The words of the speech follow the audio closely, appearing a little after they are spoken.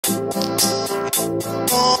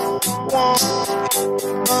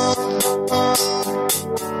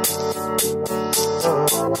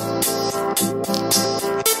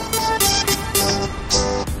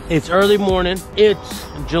It's early morning. It's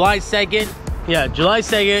July 2nd. Yeah, July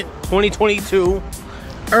 2nd, 2022.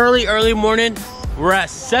 Early morning. We're at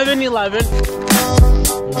 7-Eleven.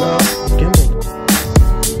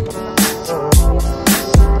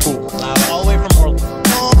 All the way from Orlando.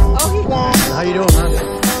 How you doing, man?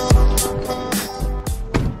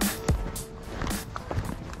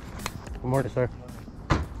 Good morning, sir.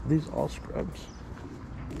 Are these all scrubs?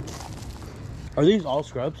 Are these all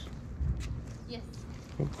scrubs? Yes.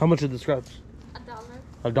 How much are the scrubs?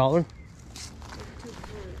 $1. $1?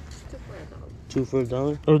 Two for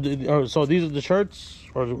 $1. Oh, so these are the shirts,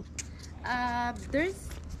 or?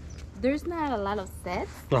 There's not a lot of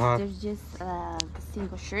sets. There's just the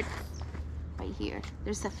single shirts right here.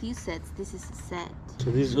 There's a few sets. This is a set.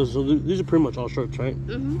 So these are pretty much all shirts, right?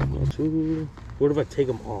 Mm-hmm. What if I take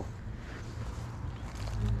them all?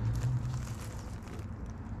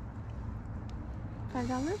 $5?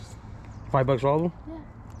 $5 for all of them? Yeah.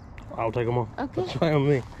 I'll take them all. Okay. That's fine with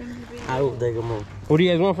me. I will take them all. What do you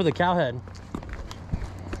guys want for the cow head?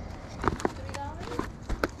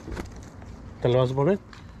 ¿Te lo vas a poner?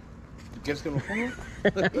 ¿Quieres que lo ponga?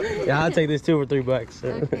 Yeah, I'll take this too for $3.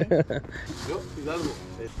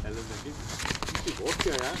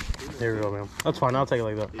 There we go, man. That's fine. I'll take it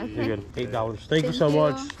like that. Okay. You're good. $8. Thank you so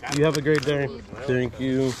much. You have a great day. Thank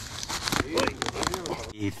you.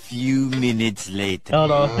 A few minutes later.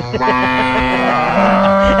 Hold on.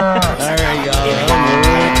 There you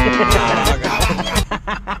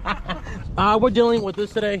go. We're dealing with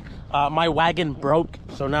this today. My wagon broke,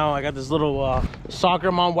 so now I got this little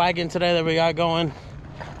soccer mom wagon today that we got going.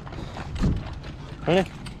 Ready?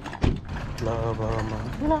 Love of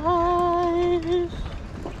my life.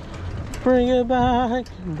 Bring it back,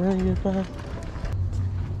 bring it back.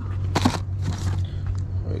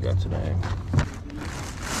 What we got today?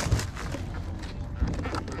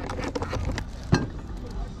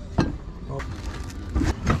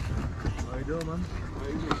 Man.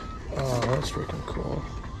 Oh, that's freaking cool.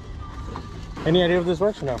 Any idea if this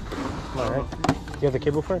works or no? All right. You have the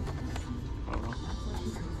cable for it? I don't know.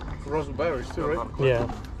 Runs with batteries too, right? Yeah.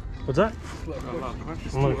 What's that? A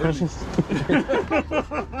lot of questions.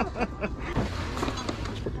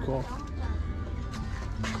 It's pretty cool.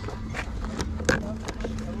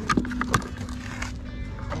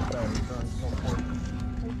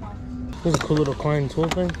 This is a cool little coin tool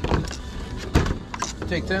thing.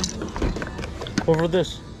 Take 10. What for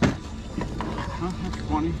this? Huh? That's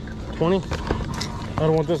 20. 20? I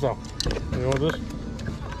don't want this though. You want this?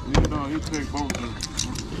 You take both and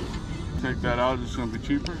take that out, it's gonna be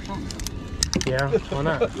cheaper or something? Yeah, why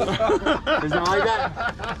not? Is it like that?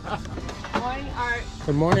 Morning, Art.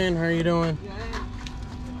 Good morning, how are you doing?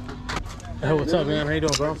 Hey, what's up, man? How you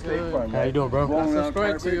doing, bro? How you doing, bro? I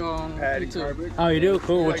subscribe to you on YouTube. Oh, you do?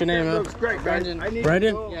 Cool. What's your name, man? Brandon.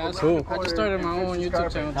 Brandon? Yeah, Cool. I just started my own YouTube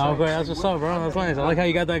channel. Oh, okay, that's what's up, bro. That's nice. I like how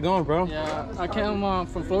you got that going, bro. Yeah, I came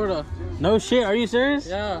from Florida. No shit, are you serious?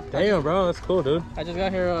 Yeah. Damn, bro, that's cool, dude. I just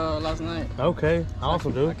got here last night. Okay,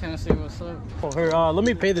 awesome, I dude. can't see what's up. Oh, here, let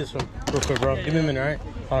me pay this one real quick, bro. Give me a minute, all right?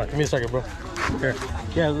 All right, give me a second, bro. Here.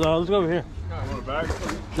 Yeah, let's go over here.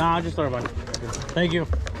 Nah, I just started mine. Thank you.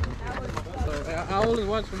 I always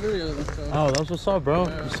watch the videos and stuff. Oh, that's what's up, bro.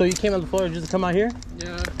 Yeah. So you came out to Florida just to come out here?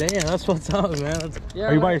 Yeah. Damn, that's what's up, man. Yeah,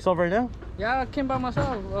 Are you by yourself right now? Yeah, I came by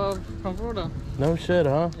myself from Florida. No shit,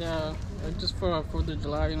 huh? Yeah, just for 4th of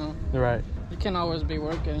July, you know. Right. You can't always be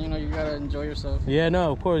working, you know, you gotta enjoy yourself. Yeah,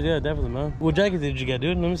 no, of course, yeah, definitely, man. What jacket did you get,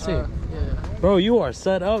 dude? Let me see. Yeah. Bro, you are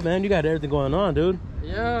set up, man. You got everything going on, dude.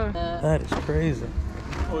 Yeah. That is crazy.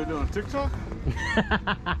 Oh, you doing TikTok?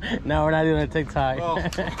 No, we're not doing a TikTok. Oh.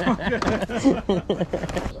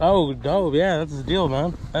 Oh, dope. Yeah, that's the deal,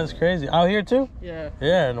 man. That's crazy. Out here, too? Yeah.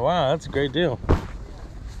 Yeah, and wow, that's a great deal.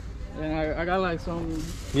 And I got like some...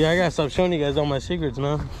 Yeah, I gotta stop showing you guys all my secrets,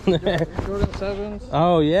 man. Jordan 7s.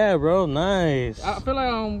 Oh, yeah, bro. Nice. I feel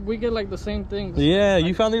like we get like the same things. Yeah, like,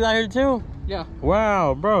 you found these out here, too? Yeah.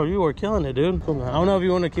 Wow, bro, you were killing it, dude. Cool, man. I don't know if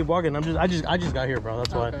you want to keep walking. I just got here, bro.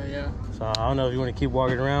 That's why. Okay, yeah. So I don't know if you want to keep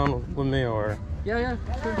walking around with me or. Yeah,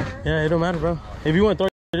 sure. Yeah, it don't matter, bro. If you want to throw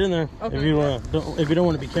it in there, Okay. if you don't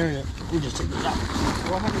want to be carrying it, you just take it out.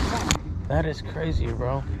 100%. That is crazy,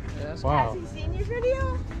 bro. Yeah, Wow. Has he seen your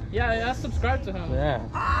video? Yeah, I subscribed to him. Yeah.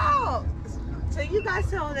 Oh! So you guys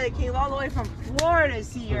tell him that came all the way from Florida to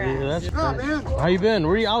see your Yeah, ass. that's crazy. How you been?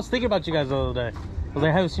 Where you? I was thinking about you guys the other day. Because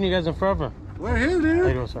I haven't seen you guys in forever. We're here, How you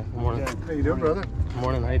dude. doing, sir? Good morning. How you doing, brother? Good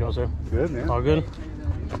morning. How you doing, sir? Good, man. All good?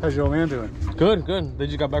 How's your old man doing? Good, good. They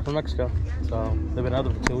just got back from Mexico. So they've been out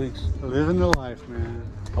there for 2 weeks. Living the life, man.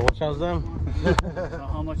 I wish I was them.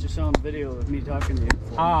 How much you saw on the video of me talking to you?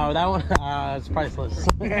 Oh, that one? It's priceless.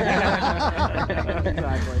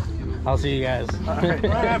 Exactly. I'll see you guys.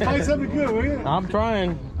 Alright, find something good, will you? I'm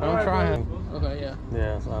trying. I'm trying. Okay, yeah.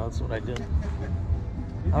 Yeah, so that's what I did.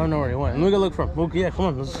 I don't know where he went. Let me go look for him. Okay, yeah, come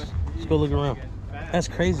on. Let's go look around. That's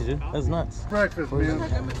crazy, dude. That's nuts. Breakfast, man.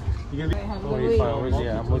 What do you find? Where's he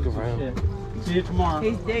at? I'm looking for him. See you tomorrow.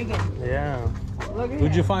 He's digging. Yeah. Look at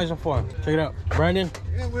Who'd him. you find so far? Check it out. Brandon?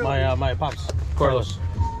 My pops. Carlos.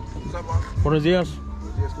 Buenos días.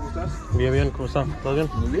 ¿Cómo estás? Bien, bien. ¿Cómo está? ¿Todo bien?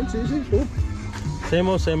 Muy bien, sí, sí. ¿Tú? Same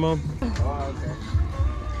old, same old. Ah, ok.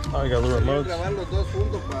 Oh, you got little Quiero remotes. grabar los dos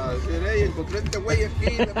juntos para decir, hey, encontré este güey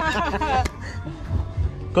aquí.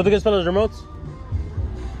 ¿Cuánto quieres para los remotes?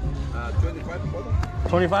 25, ¿puedo?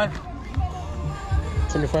 25?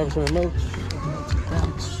 25 for remotes.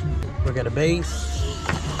 We got a base.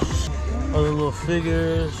 Other little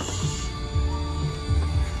figures.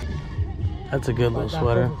 That's a good little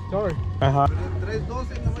sweater. Uh-huh. Traes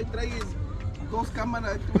 12, no me traes dos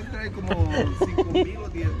cámaras. Tú me traes como 5,000 o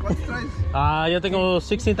 10. ¿Cuántos traes? Yo tengo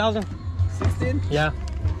 16,000. 16. Yeah.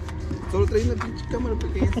 Solo traes una pinche cámara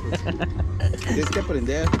pequeña. Tienes que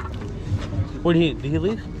aprender. Where did he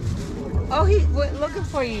leave? Oh, he went looking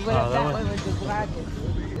for you. Went Oh, up that that way. way with the glasses.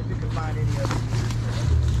 If you can find any of them.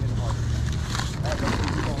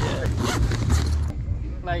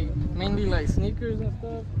 Like, mainly like sneakers and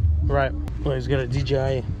stuff. Right. Well, he's got a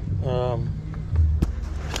DJI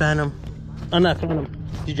Phantom. Not Phantom.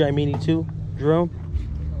 DJI Mini 2 drone.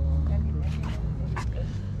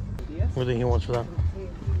 What do you think he wants for that?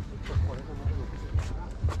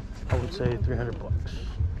 I would say 300 bucks.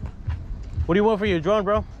 What do you want for your drone,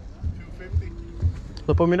 bro? 250.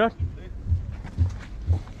 ¿Lo puedo mirar?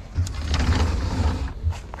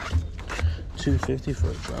 250 for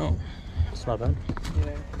a drone. It's not bad.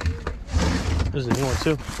 Yeah. There's a new one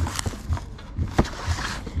too.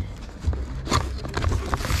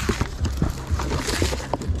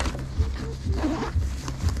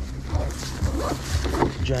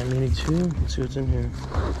 Giant Mini 2. Let's see what's in here.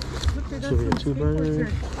 So we got 2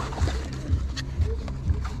 batteries.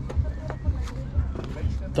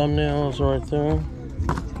 Thumbnails right there.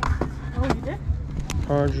 Oh, you did?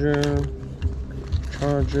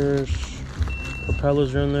 Chargers.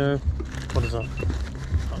 Propellers are in there. What is that?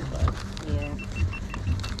 Yeah.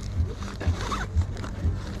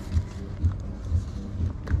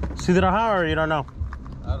 See that how or you don't know?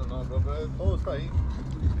 I don't know, bro, pero todo está ahí.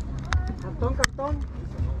 Cartón.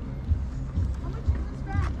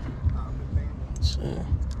 Let's see.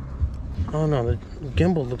 Oh no, the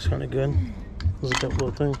gimbal looks kind of good. Look at that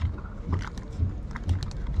little thing.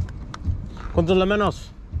 ¿Cuánto es la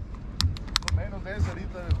menos? Menos de ese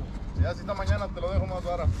ahorita. Ya si está mañana te lo dejo más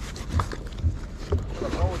barato. Te lo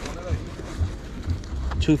acabo de poner ahí.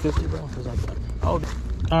 250, bro. Is that bad? Oh. All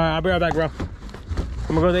right, I'll be right back, bro.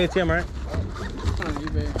 I'm gonna go to the ATM, all right? On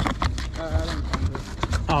eBay. I don't find it.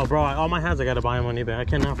 Oh, bro, all my hats I gotta buy them on eBay. I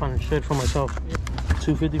cannot find shit for myself.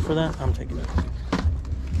 250 for that? I'm taking it.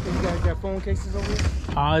 You guys got phone cases over here?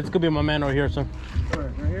 It's gonna be my man over here, son. Where?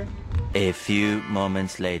 Right here? A few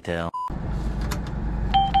moments later.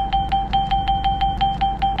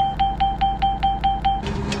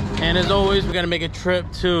 And as always, we gotta make a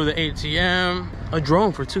trip to the ATM. A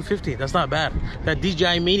drone for 250, that's not bad. That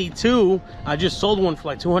DJI Mini 2, I just sold one for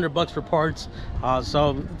like 200 bucks for parts.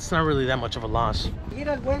 So it's not really that much of a loss.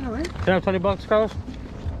 Mira, bueno, eh? Can I have 20 bucks, Carlos?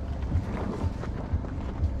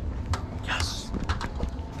 Yes.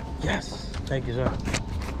 Yes. Thank you, sir.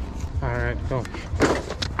 All right, go.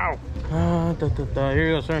 Ow. Here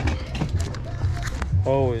you go, sir.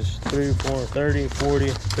 Always 3, 4, 30, 40,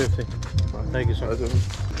 50. Thank you, sir.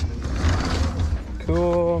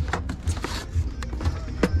 Cool.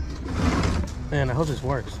 Man, I hope this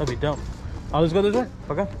works. That'd be dope. Let's go this way.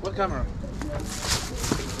 Okay. What camera?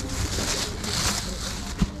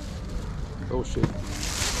 Oh shit.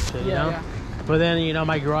 You know? But then, you know,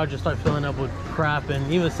 my garage just started filling up with crap, and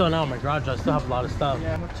even still now in my garage, I still have a lot of stuff.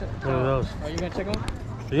 Yeah, I'm gonna check. Look at those. Are you gonna check them?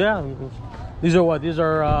 Yeah. These are what? These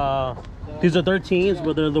are 13s,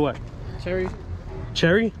 but they're the what? Cherry?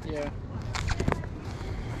 Cherry? Yeah.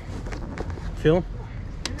 Feel 'em?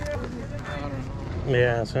 I don't know.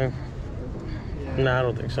 Yeah, so. Yeah. Nah, I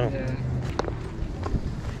don't think so. Yeah.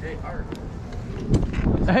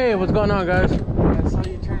 Hey, what's going on, guys? I saw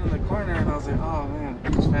you turn in the corner and I was like, oh man,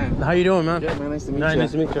 huge fan. How you doing, man? Yeah, man, nice to meet you.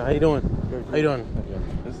 Nice to meet you. How you doing? How you doing?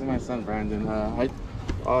 This is my son, Brandon.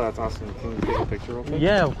 Oh, that's awesome. Can we take a picture real quick?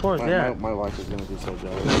 Yeah, of course, yeah. My wife is going to be so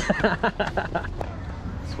jealous.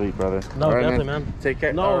 Sweet, brother. No, All right, definitely, man. Take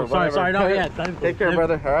care. No, Or sorry, whatever. no, yeah. Take care,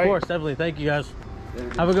 brother. All right. Of course, definitely. Thank you, guys.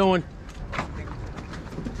 Have a good one.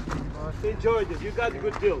 Enjoy this. You got a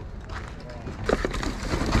good deal.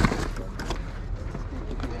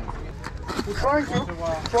 We're trying to.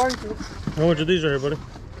 How much are these right here, buddy?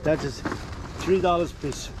 That is $3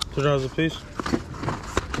 piece. $2 a piece.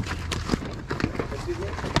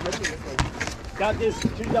 That is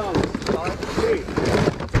 $3. Three.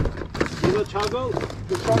 You know charcoal?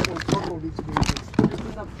 The charcoal needs to be used.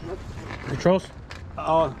 Controls?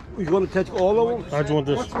 You want to take all of them? I just want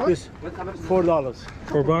this. This $4.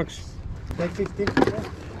 $4. Like 15. Fine.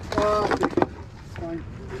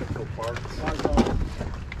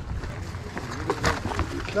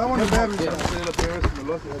 That one is better.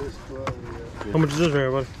 How much is this right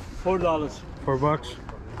here, buddy? $4. $4.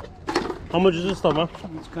 How much is this stuff, man?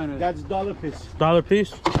 It's kind of. That's $1 piece. $1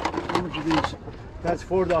 piece? How much are these? That's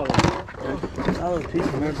 $4. $1 piece.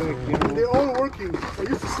 They're all working. I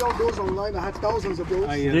used to sell those online. I had thousands of those.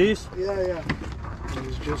 These? Yeah.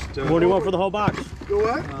 It's just. What do you want for the whole box? The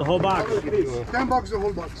what? The whole box. $10 the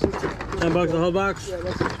whole box. That's it. $10 the whole box? Yeah,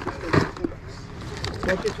 that's it.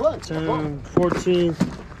 That is what? 10, 14,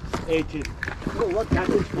 18. What? That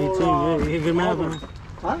is 18. Yeah, you can have them.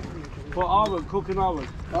 Huh? For oven, cooking oven.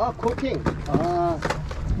 Oh, cooking.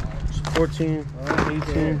 14,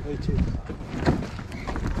 18. 18.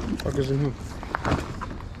 Fuck is in here?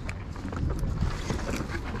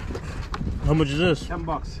 How much is this? $10.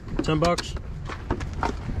 $10?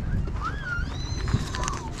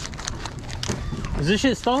 Is this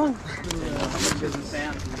shit stolen?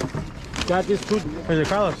 That is good. Where's it,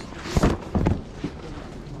 Carlos?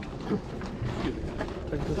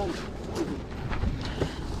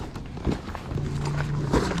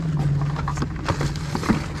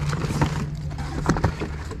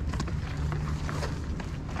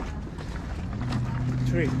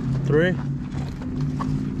 Three?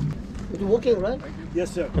 It's working, right?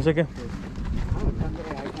 Yes, sir. That's okay.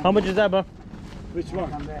 How much is that, bro? Which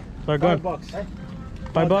one? Alright, go ahead. $5.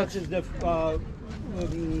 $5? That is the,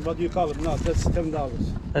 what do you call it? No, that's $10.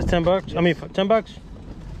 That's $10? I mean, $10?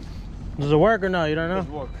 Does it work or no? You don't know? It's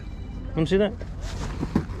work. Let me see that.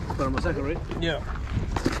 Hold on a second, right? Yeah.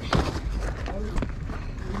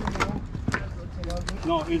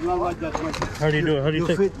 No, it's not like that. Right? How do you do it? How do you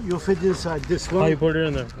take You fit inside this one. How you put it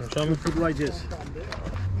in there? Show me. You put like this.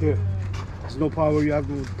 Here. There's no power. You have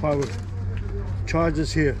no power. Charge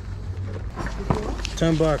is here.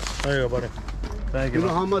 $10. There you go, buddy. Thank you. You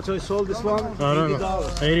know how much I sold this one? I don't know.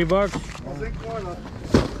 $80?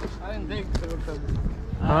 I didn't think so.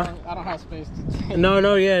 Huh? I don't have space to. No.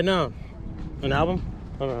 An album?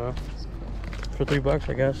 I don't know. For $3,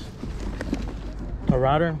 I guess. A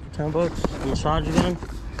router for $10. A massage gun.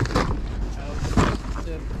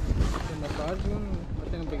 The massage one, I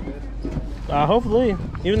think it'll be good. Hopefully.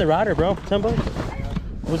 Even the router, bro. $10.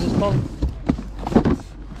 What's this called?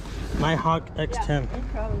 Nighthawk X10.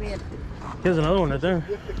 Here's another one right there.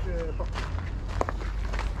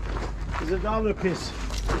 It's $1 piece.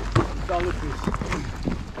 $1 piece.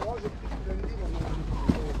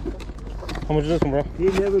 How much is this one, bro? He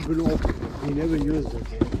never been open. He never used it.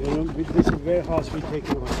 You know, this is warehouse we take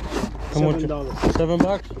it on. $7.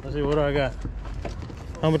 $7? Let's see, what do I got?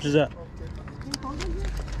 How much is that?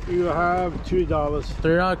 You have $3.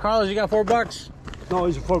 $3. Carlos, you got $4? No,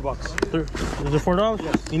 it's $4. Is it $4?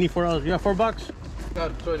 Yes. You need $4. You got $4?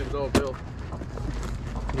 Got $20 bill.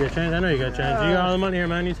 You got change? I know you got change. You got all the money here,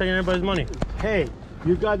 man. You taking everybody's money. Hey,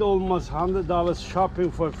 you got almost $100 shopping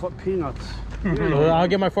for peanuts. Well, I'll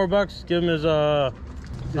get my $4. Give him his I'll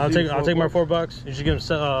take my $4. You should give him his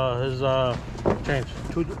change.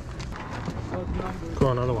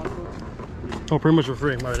 Cool, another one. Oh, pretty much for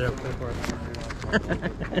free. Right there. Pay for it.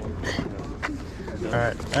 All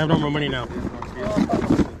right, I have no more money now.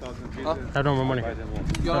 I have no more money.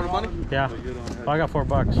 You got all the money? Yeah. Oh, I got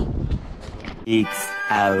 $4. 6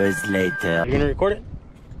 hours later. You gonna record it?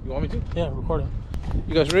 You want me to? Yeah, record it.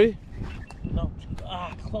 You guys ready? No.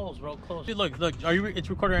 Close, bro. Close. Look. Are you? It's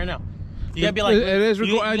recording right now. You gotta be like. It is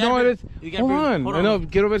recording. I know it is. Hold on. I know.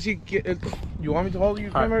 Get over. See. You want me to hold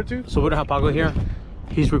your camera too? So what? Pago here.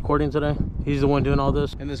 He's recording today. He's the one doing all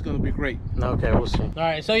this. And it's gonna be great. Okay, we'll see. All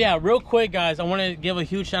right, so yeah, real quick, guys, I want to give a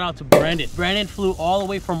huge shout out to Brandon. Brandon flew all the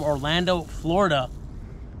way from Orlando, Florida.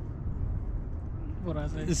 What I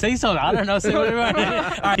say? Say something. I don't know. Say whatever. All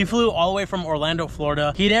right, he flew all the way from Orlando,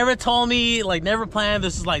 Florida. He never told me, like, never planned.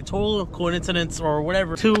 This is like total coincidence or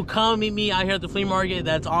whatever to come meet me out here at the flea market.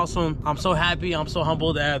 That's awesome. I'm so happy. I'm so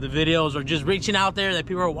humbled that the videos are just reaching out there, that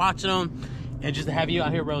people are watching them. And just to have you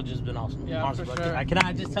out here, bro, just been awesome. Yeah, honestly, for sure. I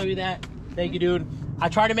cannot just tell you that. Thank you, dude. I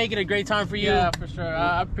tried to make it a great time for you. Yeah, for sure.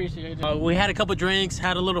 I appreciate it. We had a couple drinks,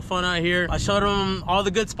 had a little fun out here. I showed them all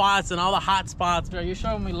the good spots and all the hot spots. You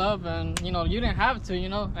showed me love, and you know, you didn't have to, you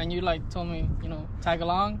know, and you like told me, you know, tag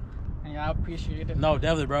along. And yeah, I appreciate it. No,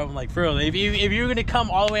 definitely, bro. Like, for real, if you're gonna come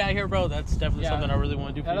all the way out here, bro, that's definitely something I really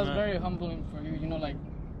want to do for you, That was man. very humbling for you, you know, like.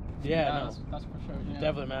 Yeah, no. that's for sure. Yeah.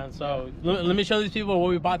 Definitely, man. So let me show these people what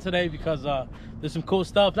we bought today, because there's some cool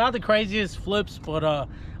stuff. Not the craziest flips, but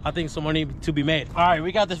I think some money to be made. All right,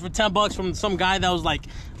 we got this for 10 bucks from some guy that was like,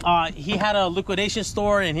 he had a liquidation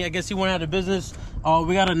store, and I guess he went out of business.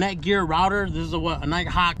 We got a Netgear router. This is a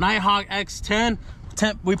Nighthawk X10.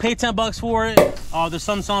 We paid 10 bucks for it. There's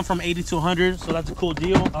some selling from 80 to 100, so that's a cool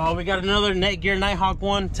deal. We got another Netgear Nighthawk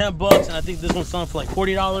one, 10 bucks, and I think this one's selling for like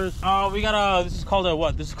 $40. We got this is called a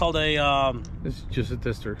what? This is called a This is just a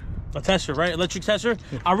tester. A tester, right? Electric tester.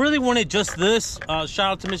 I really wanted just this. Shout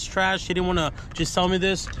out to Mr. Trash. He didn't want to just sell me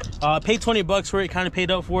this. Paid 20 bucks for it. Kind of paid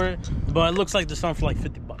up for it, but it looks like this selling for like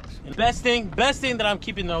 50 bucks. And best thing that I'm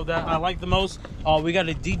keeping though, that I like the most, we got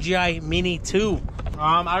a DJI Mini 2.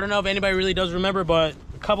 I don't know if anybody really does remember, but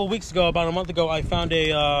a couple weeks ago, about a month ago, I found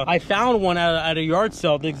one at a yard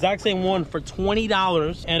sale, the exact same one for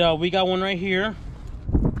 $20, and we got one right here.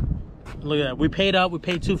 Look at that. We paid up. We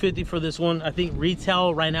paid $250 for this one. I think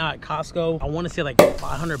retail right now at Costco, I want to say like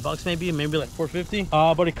 500 bucks, maybe like 450.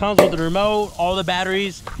 But it comes with the remote, all the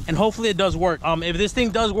batteries, and hopefully it does work. If this thing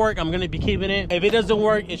does work, I'm gonna be keeping it. If it doesn't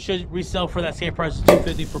work, it should resell for that same price,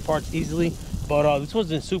 $250 for parts easily. But this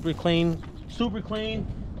one's in super clean.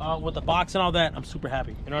 With the box and all that. I'm super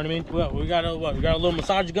happy. You know what I mean? Well, we got a little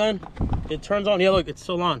massage gun. It turns on. Yeah, look, it's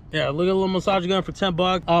still on. Yeah, look at a little massage gun for 10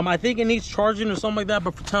 bucks. I think it needs charging or something like that,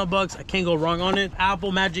 but for 10 bucks, I can't go wrong on it.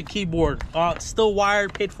 Apple Magic Keyboard. Still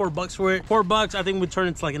wired. Paid $4 for it. $4, I think we turn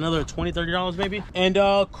into like another $20, $30 maybe. And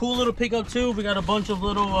cool little pickup too. We got a bunch of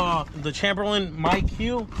little the Chamberlain Mic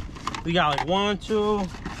Q. We got like 1, 2.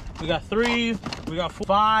 We got 3. We got 4,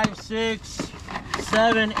 5, 6.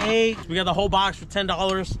 7, 8. We got the whole box for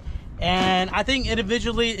 $10, and I think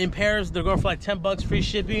individually in pairs they're going for like 10 bucks free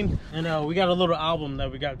shipping. And we got a little album that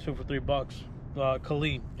we got too for $3.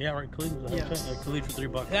 Khalid, yeah, right, Khalid. Yeah, Khalid for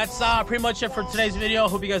 $3. That's pretty much it for today's video.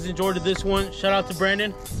 Hope you guys enjoyed this one. Shout out to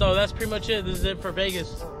Brandon. So that's pretty much it. This is it for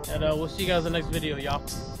Vegas, and we'll see you guys in the next video, y'all.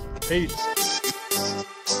 Peace.